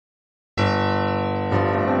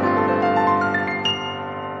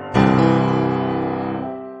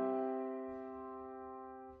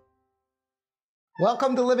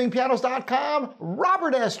Welcome to livingpianos.com.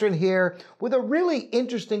 Robert Estrin here with a really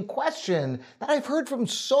interesting question that I've heard from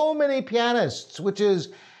so many pianists, which is,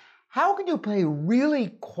 how can you play really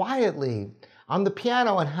quietly on the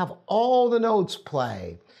piano and have all the notes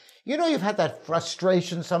play? You know, you've had that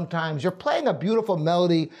frustration sometimes. You're playing a beautiful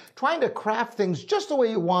melody, trying to craft things just the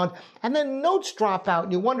way you want, and then notes drop out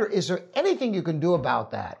and you wonder, is there anything you can do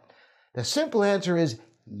about that? The simple answer is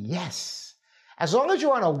yes. As long as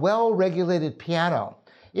you're on a well-regulated piano.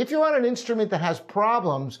 If you're on an instrument that has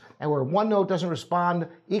problems and where one note doesn't respond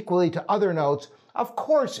equally to other notes, of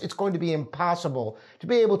course it's going to be impossible to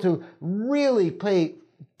be able to really play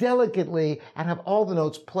delicately and have all the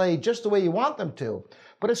notes play just the way you want them to.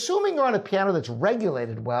 But assuming you're on a piano that's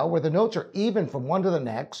regulated well, where the notes are even from one to the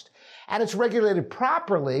next, and it's regulated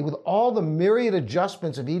properly with all the myriad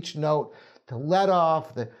adjustments of each note, the let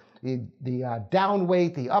off, the down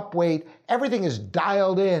weight, the up weight, everything is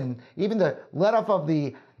dialed in, even the let off of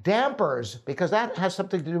the dampers, because that has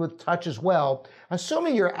something to do with touch as well.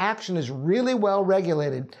 Assuming your action is really well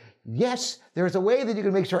regulated, yes, there's a way that you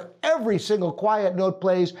can make sure every single quiet note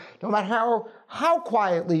plays, no matter how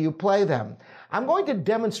quietly you play them. I'm going to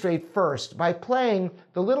demonstrate first by playing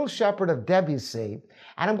The Little Shepherd of Debussy,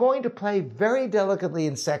 and I'm going to play very delicately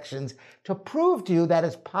in sections to prove to you that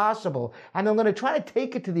it's possible. And I'm going to try to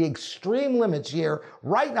take it to the extreme limits here,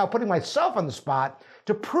 right now, putting myself on the spot,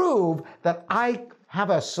 to prove that I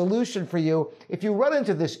have a solution for you if you run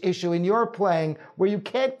into this issue in your playing where you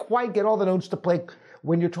can't quite get all the notes to play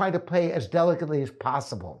when you're trying to play as delicately as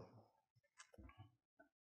possible.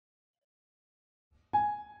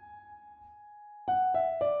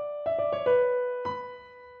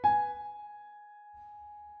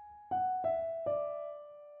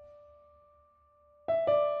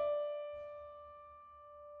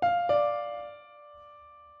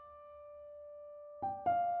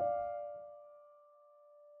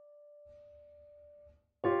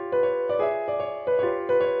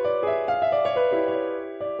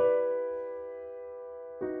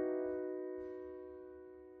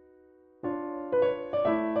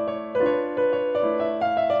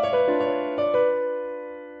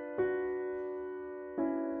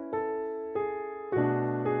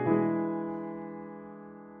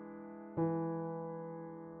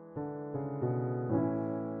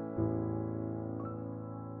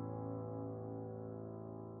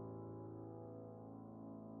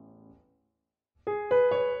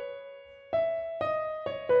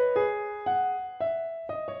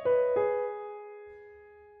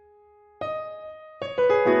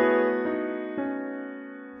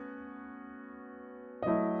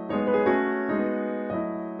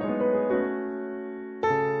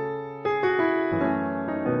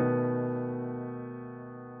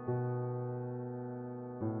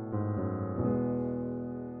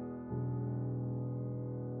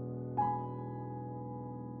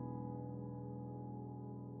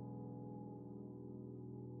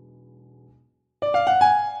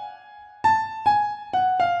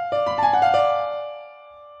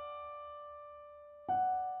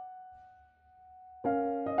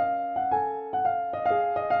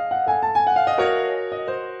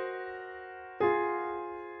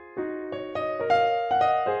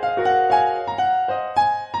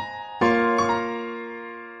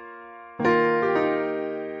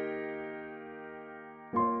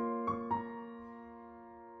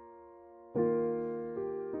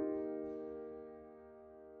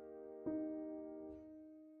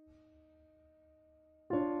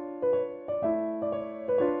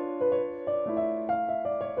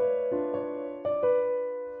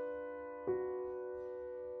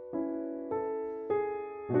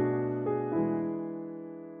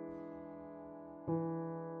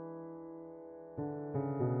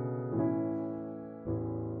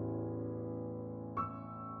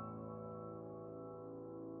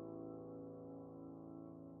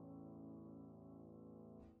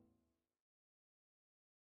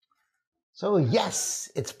 So yes,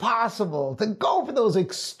 it's possible to go for those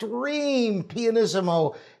extreme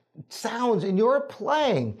pianissimo sounds in your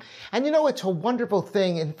playing. And you know, it's a wonderful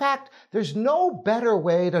thing. In fact, there's no better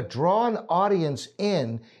way to draw an audience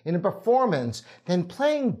in a performance than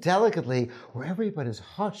playing delicately where everybody's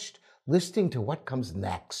hushed, listening to what comes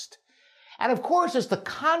next. And of course, it's the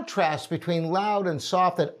contrast between loud and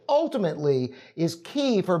soft that ultimately is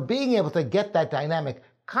key for being able to get that dynamic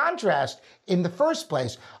contrast in the first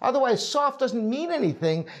place. Otherwise, soft doesn't mean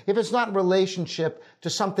anything if it's not in relationship to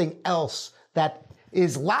something else that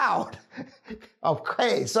is loud.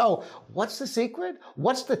 Okay, so what's the secret?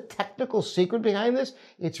 What's the technical secret behind this?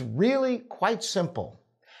 It's really quite simple.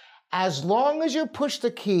 As long as you push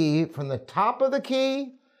the key from the top of the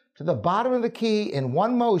key to to the bottom of the key in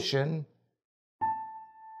one motion,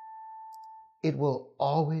 it will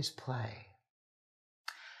always play.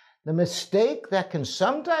 The mistake that can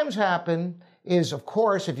sometimes happen is, of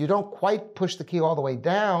course, if you don't quite push the key all the way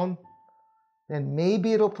down, then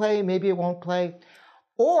maybe it'll play, maybe it won't play.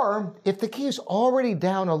 Or if the key is already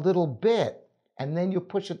down a little bit and then you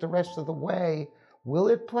push it the rest of the way, will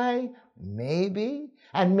it play? Maybe,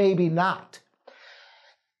 and maybe not.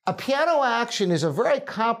 A piano action is a very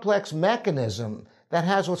complex mechanism that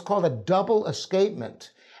has what's called a double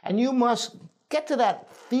escapement. And you must get to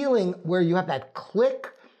that feeling where you have that click.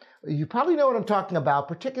 You probably know what I'm talking about,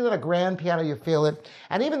 particularly on a grand piano, you feel it.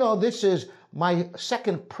 And even though this is my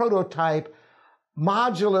second prototype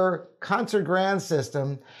modular concert grand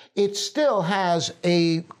system, it still has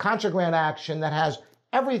a concert grand action that has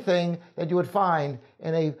everything that you would find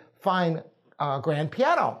in a fine grand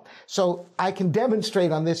piano. So I can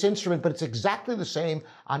demonstrate on this instrument, but it's exactly the same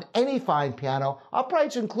on any fine piano,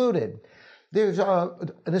 uprights included. There's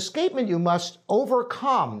an escapement you must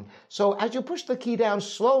overcome. So as you push the key down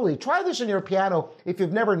slowly, try this in your piano if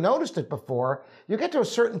you've never noticed it before. You get to a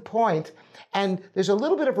certain point and there's a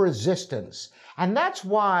little bit of resistance. And that's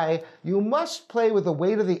why you must play with the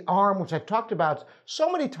weight of the arm, which I've talked about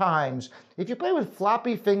so many times. If you play with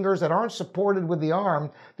floppy fingers that aren't supported with the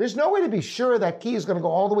arm, there's no way to be sure that key is going to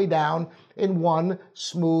go all the way down in one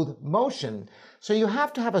smooth motion. So you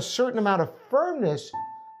have to have a certain amount of firmness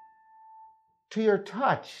to your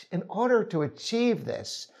touch in order to achieve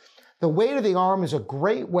this. The weight of the arm is a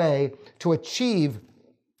great way to achieve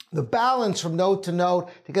the balance from note to note,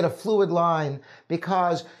 to get a fluid line,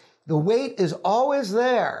 because the weight is always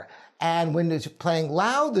there. And when it's playing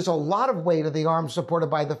loud, there's a lot of weight of the arm supported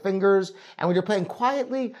by the fingers. And when you're playing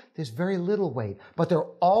quietly, there's very little weight. But there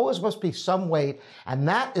always must be some weight. And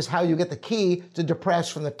that is how you get the key to depress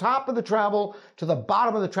from the top of the treble to the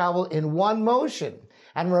bottom of the treble in one motion.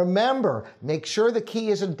 And remember, make sure the key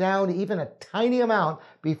isn't down even a tiny amount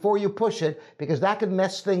before you push it, because that can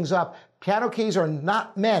mess things up. Piano keys are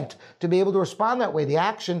not meant to be able to respond that way. The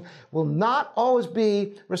action will not always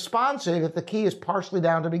be responsive if the key is partially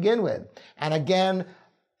down to begin with. And again,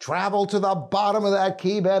 travel to the bottom of that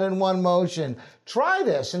key bed in one motion. Try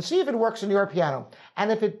this and see if it works in your piano.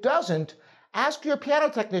 And if it doesn't, ask your piano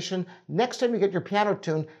technician next time you get your piano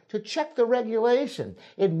tuned to check the regulation.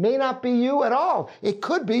 It may not be you at all. It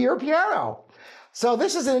could be your piano. So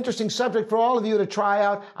this is an interesting subject for all of you to try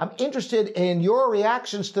out. I'm interested in your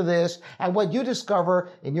reactions to this and what you discover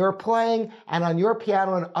in your playing and on your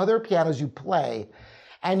piano and other pianos you play.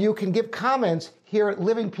 And you can give comments here at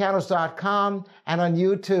livingpianos.com and on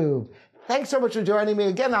YouTube. Thanks so much for joining me.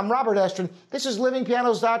 Again, I'm Robert Estrin. This is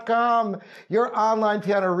livingpianos.com, your online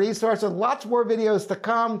piano resource, with lots more videos to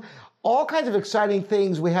come. All kinds of exciting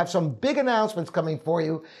things. We have some big announcements coming for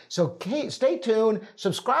you. So stay tuned.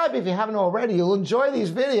 Subscribe if you haven't already. You'll enjoy these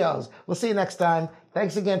videos. We'll see you next time.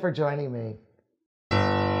 Thanks again for joining me.